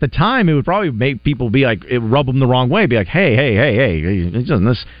 At the time, it would probably make people be like, it would rub them the wrong way, be like, hey,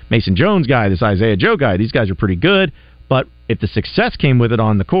 this Mason Jones guy, this Isaiah Joe guy, these guys are pretty good. But if the success came with it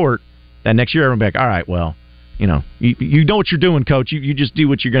on the court, that next year everyone would be like, all right, well, you know what you're doing, coach. You just do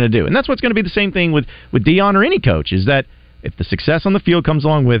what you're going to do. And that's what's going to be the same thing with Deion or any coach, is that if the success on the field comes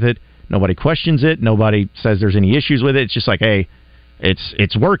along with it, nobody questions it, nobody says there's any issues with it. It's just like, hey,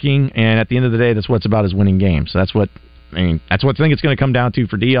 it's working, and at the end of the day, that's what it's about, is winning games. So that's what I think it's going to come down to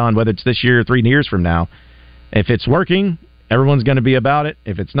for Deion, whether it's this year or 3 years from now. If it's working, everyone's going to be about it.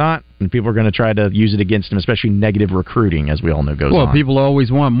 If it's not, then people are going to try to use it against him, especially negative recruiting, as we all know goes on. Well, people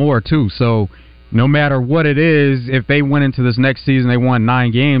always want more, too. So no matter what it is, if they went into this next season, they won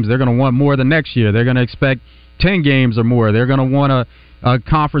 9 games, they're going to want more the next year. They're going to expect 10 games or more. They're going to want a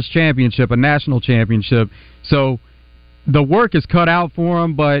conference championship, a national championship. So the work is cut out for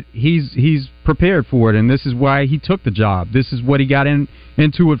him, but he's prepared for it, and this is why he took the job. This is what he got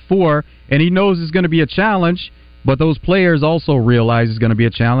into it for, and he knows it's going to be a challenge, but those players also realize it's going to be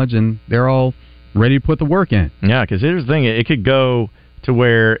a challenge, and they're all ready to put the work in. Yeah, because here's the thing. It could go to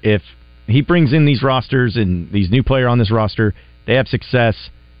where if he brings in these rosters and these new players on this roster, they have success.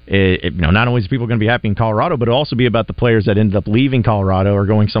 Not only is people going to be happy in Colorado, but it'll also be about the players that ended up leaving Colorado or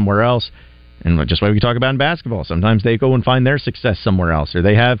going somewhere else. And just like we talk about in basketball, sometimes they go and find their success somewhere else, or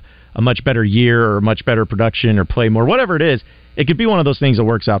they have a much better year or much better production or play more, whatever it is. It could be one of those things that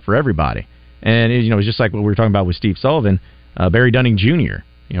works out for everybody. And it's just like what we were talking about with Steve Sullivan, Barry Dunning Jr.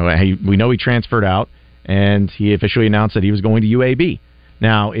 We know he transferred out, and he officially announced that he was going to UAB.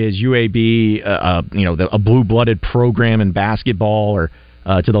 Now, is UAB a blue-blooded program in basketball or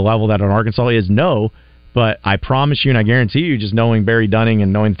to the level that an Arkansas is? No. But I promise you and I guarantee you, just knowing Barry Dunning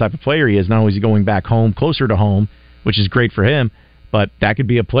and knowing the type of player he is, not only is he going back home, closer to home, which is great for him, but that could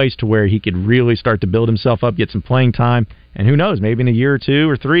be a place to where he could really start to build himself up, get some playing time, and who knows, maybe in a year or 2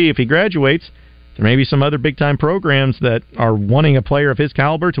 or 3, if he graduates, there may be some other big-time programs that are wanting a player of his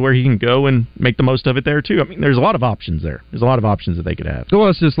caliber to where he can go and make the most of it there, too. I mean, there's a lot of options there. There's a lot of options that they could have. Well,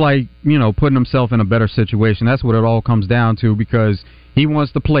 it's just like, putting himself in a better situation. That's what it all comes down to, because he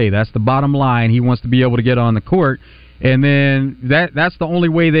wants to play. That's the bottom line. He wants to be able to get on the court. And then that's the only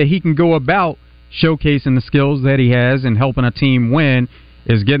way that he can go about showcasing the skills that he has and helping a team win,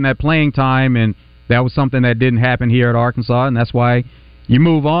 is getting that playing time. And that was something that didn't happen here at Arkansas, and that's why you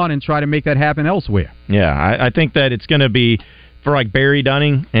move on and try to make that happen elsewhere. Yeah, I think that it's going to be for like Barry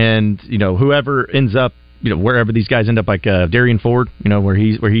Dunning and whoever ends up, wherever these guys end up, like Darian Ford, where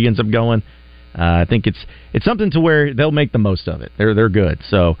he ends up going. I think it's something to where they'll make the most of it. They're good.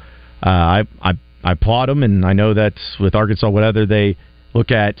 So I applaud them, and I know that with Arkansas, whether they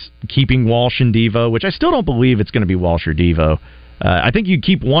look at keeping Walsh and Devo, which I still don't believe it's going to be Walsh or Devo. I think you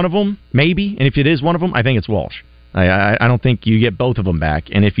keep one of them, maybe, and if it is one of them, I think it's Walsh. I don't think you get both of them back.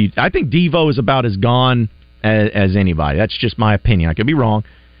 And I think Devo is about as gone as anybody. That's just my opinion. I could be wrong,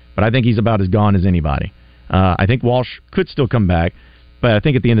 but I think he's about as gone as anybody. I think Walsh could still come back, but I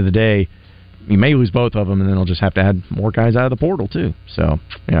think at the end of the day, you may lose both of them, and then they'll just have to add more guys out of the portal, too. So,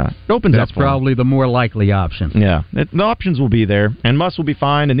 yeah, it opens up. That's probably the more likely option. Yeah, the options will be there, and Muss will be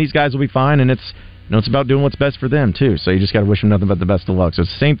fine, and these guys will be fine, and it's about doing what's best for them, too. So you just got to wish them nothing but the best of luck. So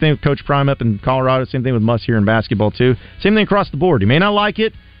it's the same thing with Coach Prime up in Colorado, same thing with Muss here in basketball, too. Same thing across the board. You may not like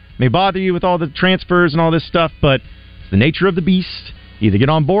it, may bother you with all the transfers and all this stuff, but it's the nature of the beast. Either get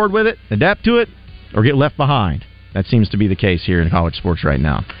on board with it, adapt to it, or get left behind. That seems to be the case here in college sports right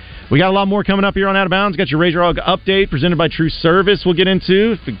now. We got a lot more coming up here on Out of Bounds. Got your Razor Hog update presented by True Service we'll get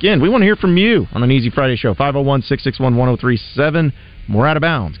into. Again, we want to hear from you on an Easy Friday show. 501-661-1037. More Out of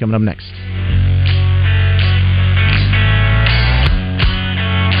Bounds coming up next.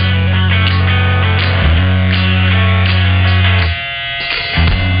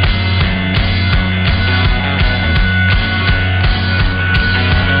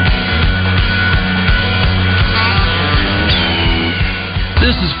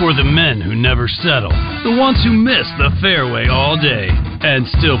 This is for the men who never settle, the ones who miss the fairway all day. and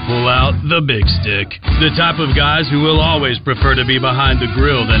still pull out the big stick. The type of guys who will always prefer to be behind the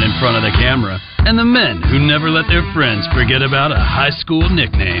grill than in front of the camera. And the men who never let their friends forget about a high school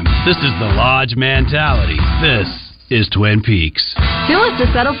nickname. This is the Lodge mentality. This is Twin Peaks. Who wants to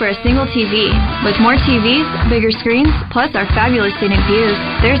settle for a single TV? With more TVs, bigger screens, plus our fabulous scenic views,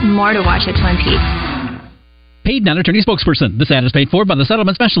 there's more to watch at Twin Peaks. Paid non-attorney spokesperson. This ad is paid for by the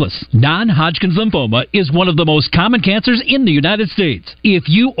settlement specialists. Non-Hodgkin's lymphoma is one of the most common cancers in the United States. If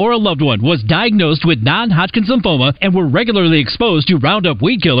you or a loved one was diagnosed with non-Hodgkin's lymphoma and were regularly exposed to Roundup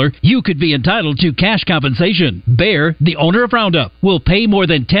weed killer, you could be entitled to cash compensation. Bayer, the owner of Roundup, will pay more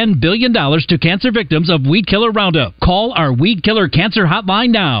than $10 billion to cancer victims of weed killer Roundup. Call our weed killer cancer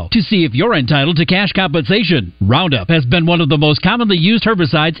hotline now to see if you're entitled to cash compensation. Roundup has been one of the most commonly used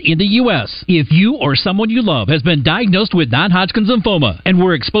herbicides in the U.S. If you or someone you love has been diagnosed with non-Hodgkin's lymphoma and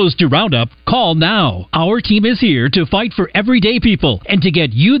were exposed to Roundup, call now. Our team is here to fight for everyday people and to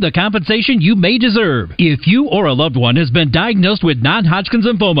get you the compensation you may deserve. If you or a loved one has been diagnosed with non-Hodgkin's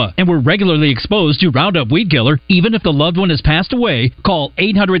lymphoma and were regularly exposed to Roundup weed killer, even if the loved one has passed away, call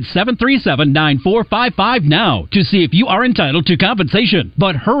 800-737-9455 now to see if you are entitled to compensation.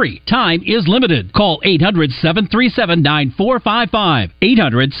 But hurry, time is limited. Call 800-737-9455.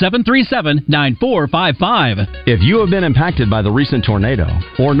 800-737-9455. If you have been impacted by the recent tornado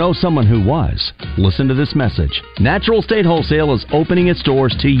or know someone who was, listen to this message. Natural State Wholesale is opening its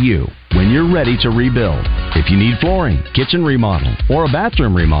doors to you when you're ready to rebuild. If you need flooring, kitchen remodel, or a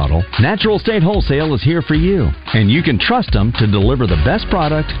bathroom remodel, Natural State Wholesale is here for you. And you can trust them to deliver the best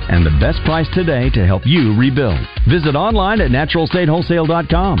product and the best price today to help you rebuild. Visit online at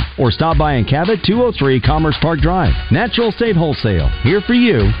naturalstatewholesale.com or stop by in Cabot 203 Commerce Park Drive. Natural State Wholesale, here for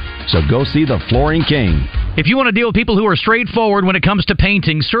you. So go see the Flooring King. If you want to deal with people who are straightforward when it comes to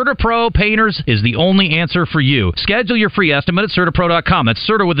painting, CertaPro Painters is the only answer for you. Schedule your free estimate at CertaPro.com. That's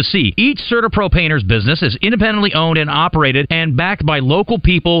Certa with a C. Each CertaPro Painters business is independently owned and operated and backed by local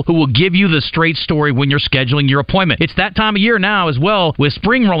people who will give you the straight story when you're scheduling your appointment. It's that time of year now as well, with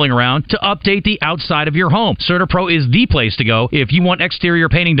spring rolling around, to update the outside of your home. CertaPro is the place to go if you want exterior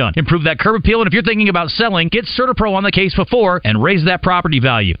painting done. Improve that curb appeal, and if you're thinking about selling, get CertaPro on the case before and raise that property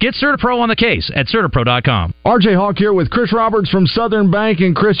value. Get CertaPro on the case at CertaPro.com. RJ Hawk here with Chris Roberts from Southern Bank.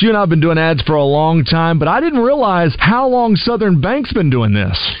 And Chris, you and I have been doing ads for a long time, but I didn't realize how long Southern Bank's been doing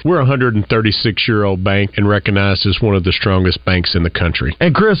this. We're a 136-year-old bank and recognized as one of the strongest banks in the country.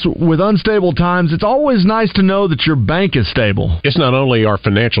 And Chris, with unstable times, it's always nice to know that your bank is stable. It's not only our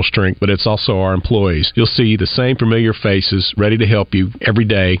financial strength, but it's also our employees. You'll see the same familiar faces ready to help you every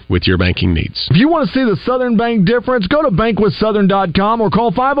day with your banking needs. If you want to see the Southern Bank difference, go to bankwithsouthern.com or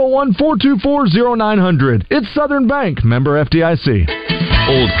call 501-424-0900. It's Southern Bank, member FDIC.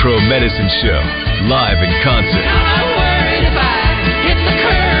 Old Crow Medicine Show, live in concert.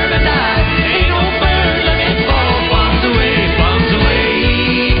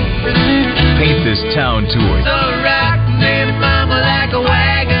 Paint This Town Tour.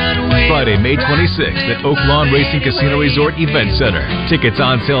 Friday, May 26th at Oak Lawn Racing Casino Resort Event Center. Tickets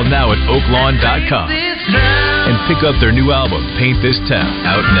on sale now at oaklawn.com. And pick up their new album, Paint This Town,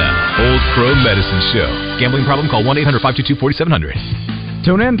 out now. Old Crow Medicine Show. Gambling problem? Call 1-800-522-4700.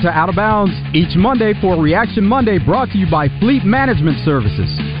 Tune in to Out of Bounds each Monday for Reaction Monday, brought to you by Fleet Management Services.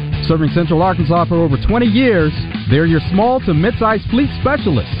 Serving Central Arkansas for over 20 years, they're your small to mid-sized fleet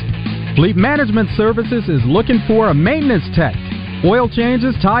specialists. Fleet Management Services is looking for a maintenance tech. Oil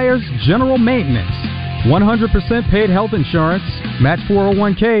changes, tires, general maintenance. 100% paid health insurance, match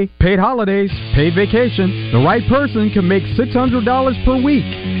 401k, paid holidays, paid vacation. The right person can make $600 per week.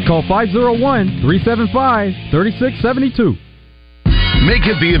 Call 501-375-3672. Make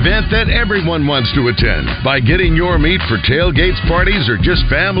it the event that everyone wants to attend by getting your meat for tailgates, parties, or just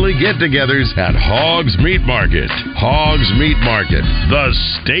family get-togethers at Hogs Meat Market. Hogs Meat Market, the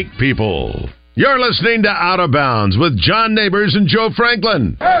steak people. You're listening to Out of Bounds with John Neighbors and Joe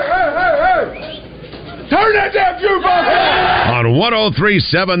Franklin. Hey! Turn that damn jukebox on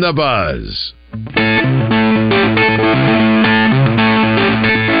 103.7 The Buzz.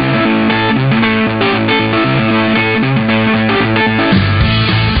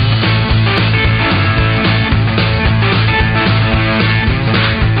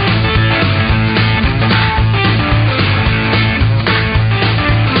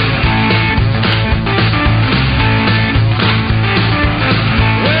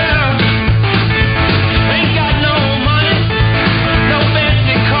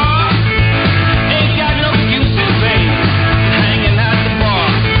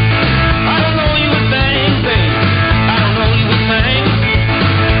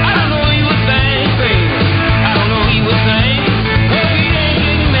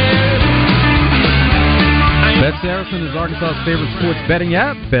 Arkansas's favorite sports betting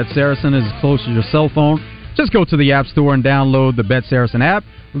app. Bet Saracen is close to your cell phone. Just go to the App Store and download the Bet Saracen app,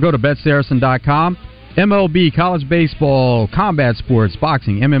 or go to BetSaracen.com. MLB, college baseball, combat sports,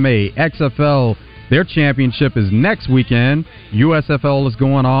 boxing, MMA, XFL, their championship is next weekend. USFL is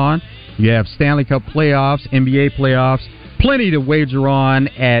going on. You have Stanley Cup playoffs, NBA playoffs, plenty to wager on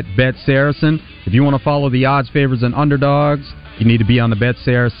at Bet Saracen. If you want to follow the odds, favorites, and underdogs, you need to be on the Bet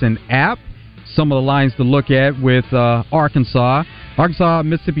Saracen app. Some of the lines to look at with Arkansas. Arkansas,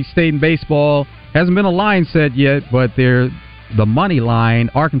 Mississippi State in baseball hasn't been a line set yet, but they're the money line.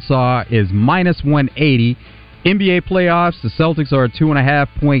 Arkansas is minus 180. NBA playoffs, the Celtics are a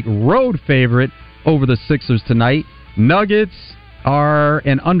 2.5-point road favorite over the Sixers tonight. Nuggets are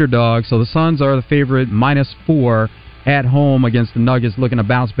an underdog, so the Suns are the favorite, minus 4 at home against the Nuggets, looking to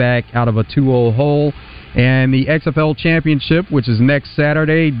bounce back out of a 2-0 hole. And the XFL Championship, which is next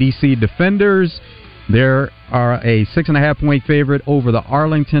Saturday, DC Defenders, they are a 6.5-point favorite over the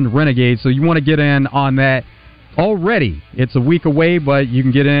Arlington Renegades, so you want to get in on that already. It's a week away, but you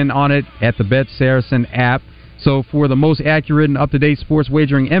can get in on it at the Bet Saracen app. So for the most accurate and up-to-date sports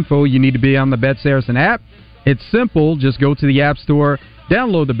wagering info, you need to be on the Bet Saracen app. It's simple. Just go to the App Store,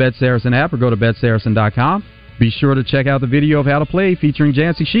 download the Bet Saracen app, or go to BetSaracen.com. Be sure to check out the video of how to play featuring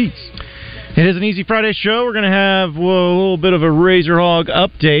Jancy Sheets. It is an Easy Friday show. We're going to have a little bit of a Razor Hog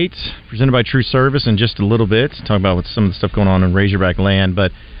update presented by True Service in just a little bit. Talk about some of the stuff going on in Razorback land.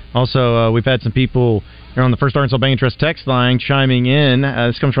 But also, we've had some people here on the First Arkansas Bank and Trust text line chiming in.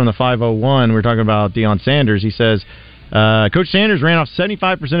 This comes from the 501. We're talking about Deion Sanders. He says, Coach Sanders ran off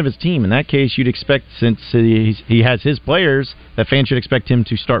 75% of his team. In that case, you'd expect, since he has his players, that fans should expect him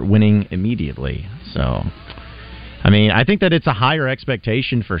to start winning immediately. So, I mean, I think that it's a higher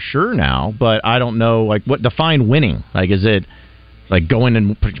expectation for sure now, but I don't know, like, what define winning? Like, is it, like, going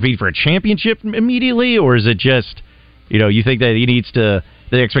and compete for a championship immediately, or is it just, you think that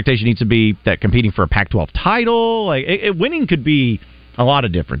the expectation needs to be that competing for a Pac-12 title? Like, winning could be a lot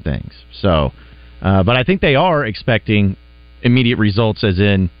of different things. So, but I think they are expecting immediate results, as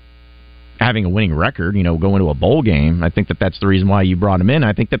in having a winning record, going to a bowl game. I think that's the reason why you brought him in.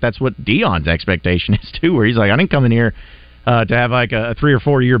 I think that's what Deion's expectation is, too, where he's like, I didn't come in here to have like a 3 or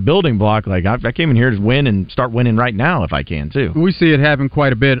 4 year building block. Like, I came in here to win and start winning right now if I can, too. We see it happen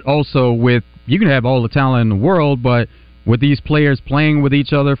quite a bit also with, you can have all the talent in the world, but with these players playing with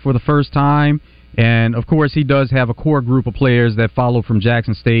each other for the first time, and of course he does have a core group of players that follow from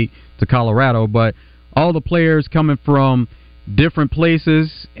Jackson State to Colorado, but all the players coming from different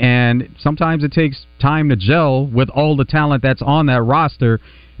places, and sometimes it takes time to gel with all the talent that's on that roster.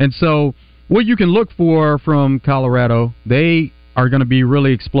 And so what you can look for from Colorado, they are going to be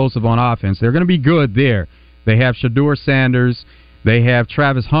really explosive on offense. They're going to be good there. They have Shedeur Sanders. They have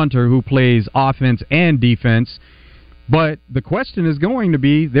Travis Hunter, who plays offense and defense. But the question is going to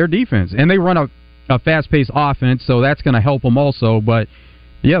be their defense. And they run a fast-paced offense, so that's going to help them also. But,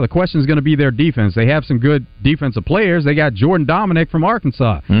 yeah, the question is going to be their defense. They have some good defensive players. They got Jordan Dominic from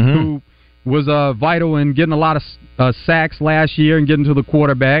Arkansas, who was vital in getting a lot of sacks last year and getting to the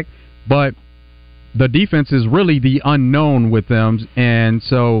quarterback. But the defense is really the unknown with them. And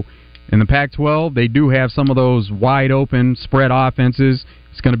so in the Pac-12, they do have some of those wide-open spread offenses.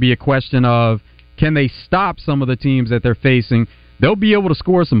 It's going to be a question of, can they stop some of the teams that they're facing? They'll be able to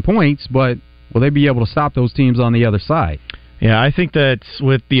score some points, but will they be able to stop those teams on the other side? Yeah, I think that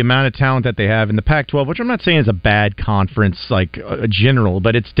with the amount of talent that they have in the Pac-12, which I'm not saying is a bad conference, like general,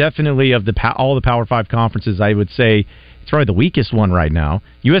 but it's definitely of all the Power 5 conferences, I would say it's probably the weakest one right now.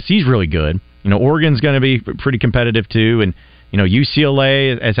 USC's really good. Oregon's going to be pretty competitive too, and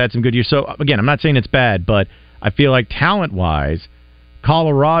UCLA has had some good years. So again, I'm not saying it's bad, but I feel like talent-wise,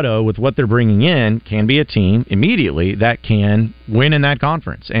 Colorado, with what they're bringing in, can be a team immediately that can win in that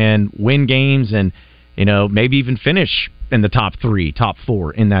conference and win games and, maybe even finish in the top 3, top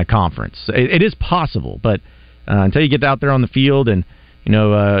 4 in that conference. It is possible, but until you get out there on the field and,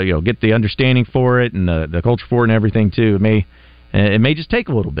 get the understanding for it and the culture for it and everything too, it may just take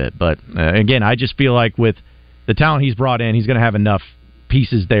a little bit. But again, I just feel like with the talent he's brought in, he's going to have enough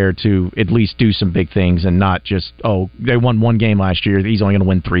pieces there to at least do some big things and not just, they won 1 game last year, he's only going to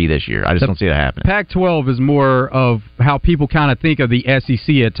win 3 this year. I just don't see that happening. Pac-12 is more of how people kind of think of the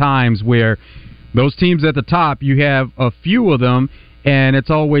SEC at times, where those teams at the top, you have a few of them, and it's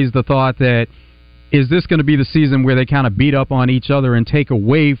always the thought that, is this going to be the season where they kind of beat up on each other and take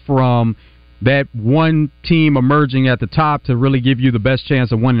away from that one team emerging at the top to really give you the best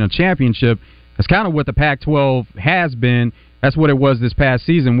chance of winning a championship? That's kind of what the Pac-12 has been. That's what it was this past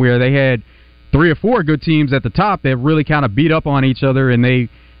season, where they had 3 or 4 good teams at the top that really kind of beat up on each other, and they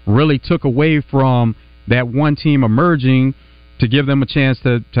really took away from that one team emerging to give them a chance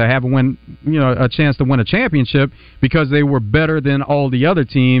to have a chance to win a championship because they were better than all the other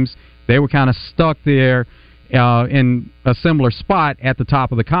teams. They were kind of stuck there in a similar spot at the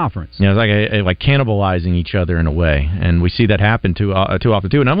top of the conference. Yeah, it's like cannibalizing each other in a way, and we see that happen too often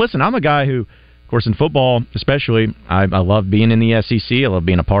too. And I'm a guy who, of course, in football especially, I love being in the SEC. I love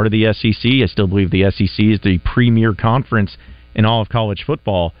being a part of the SEC. I still believe the SEC is the premier conference in all of college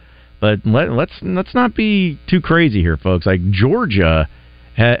football. But let's not be too crazy here, folks. Like, Georgia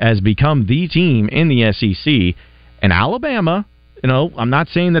has become the team in the SEC, and Alabama, I'm not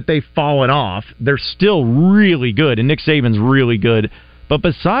saying that they've fallen off. They're still really good, and Nick Saban's really good. But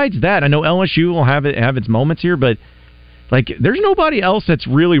besides that, I know LSU will have its moments here, but like, there's nobody else that's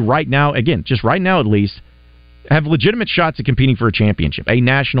really right now, again, just right now at least, have legitimate shots at competing for a championship, a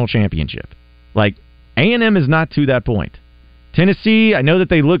national championship. Like, A&M is not to that point. Tennessee, I know that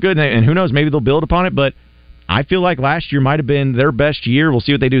they look good, and who knows, maybe they'll build upon it, but I feel like last year might have been their best year. We'll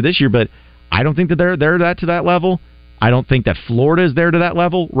see what they do this year, but I don't think that they're to that level. I don't think that Florida is there to that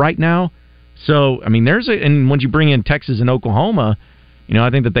level right now. So, I mean, and when you bring in Texas and Oklahoma, I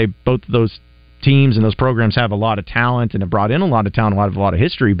think that both of those teams and those programs have a lot of talent and have brought in a lot of talent, a lot of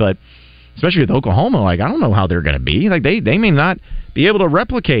history, but especially with Oklahoma, like, I don't know how they're going to be. Like, they may not be able to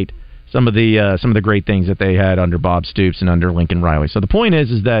replicate some of the great things that they had under Bob Stoops and under Lincoln Riley. So the point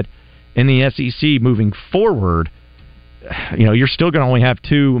is that in the SEC moving forward, you're still going to only have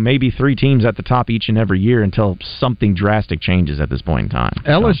 2, maybe 3 teams at the top each and every year until something drastic changes at this point in time.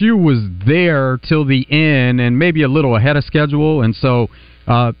 LSU was there till the end and maybe a little ahead of schedule, and so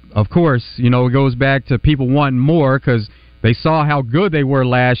of course, it goes back to people wanting more because they saw how good they were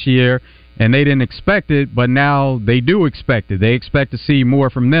last year and they didn't expect it, but now they do expect it. They expect to see more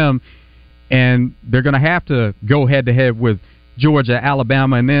from them. And they're going to have to go head-to-head with Georgia,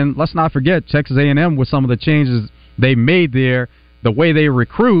 Alabama, and then let's not forget Texas A&M with some of the changes they made there, the way they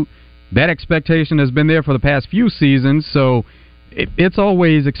recruit, that expectation has been there for the past few seasons, so it's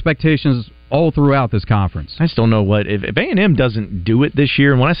always expectations all throughout this conference. I still know what, if A&M doesn't do it this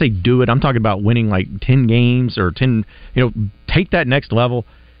year, and when I say do it, I'm talking about winning like 10 games or 10, take that next level.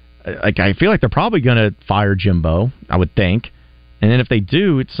 Like, I feel like they're probably going to fire Jimbo, I would think. And then if they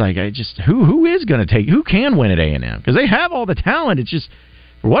do, it's like, who is going to who can win at A&M? Because they have all the talent. It's just,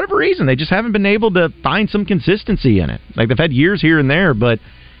 for whatever reason, they just haven't been able to find some consistency in it. Like, they've had years here and there, but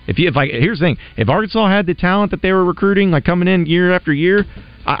here's the thing. If Arkansas had the talent that they were recruiting, like, coming in year after year,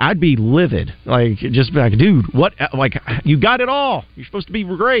 I'd be livid. Like, just be like, dude, what? Like, you got it all. You're supposed to be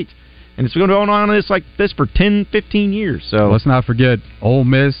great. And it's going to go on like this for 10, 15 years. So let's not forget Ole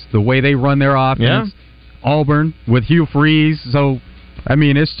Miss, the way they run their offense. Yeah. Auburn with Hugh Freeze. So, I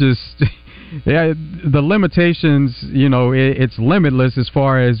mean, it's just, the limitations, it's limitless as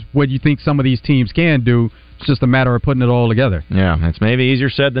far as what you think some of these teams can do. It's just a matter of putting it all together. Yeah, it's maybe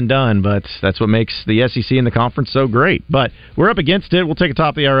easier said than done, but that's what makes the SEC and the conference so great. But we're up against it. We'll take a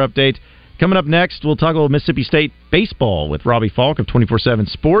top of the hour update. Coming up next, we'll talk a little Mississippi State baseball with Robbie Falk of 24/7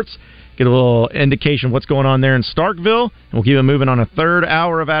 Sports. Get a little indication of what's going on there in Starkville, and we'll keep it moving on a third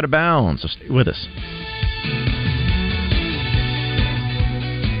hour of Out of Bounds. So stay with us.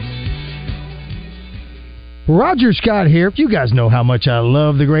 Roger Scott here. You guys know how much I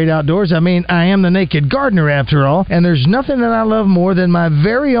love the great outdoors. I mean, I am the naked gardener after all, and there's nothing that I love more than my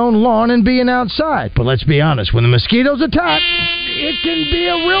very own lawn and being outside. But let's be honest, when the mosquitoes attack, it can be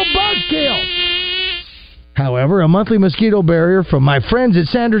a real buzzkill. However, a monthly mosquito barrier from my friends at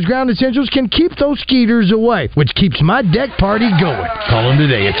Sanders Ground Essentials can keep those skeeters away, which keeps my deck party going. Call them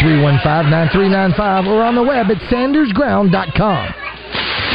today at 315-9395 or on the web at sandersground.com.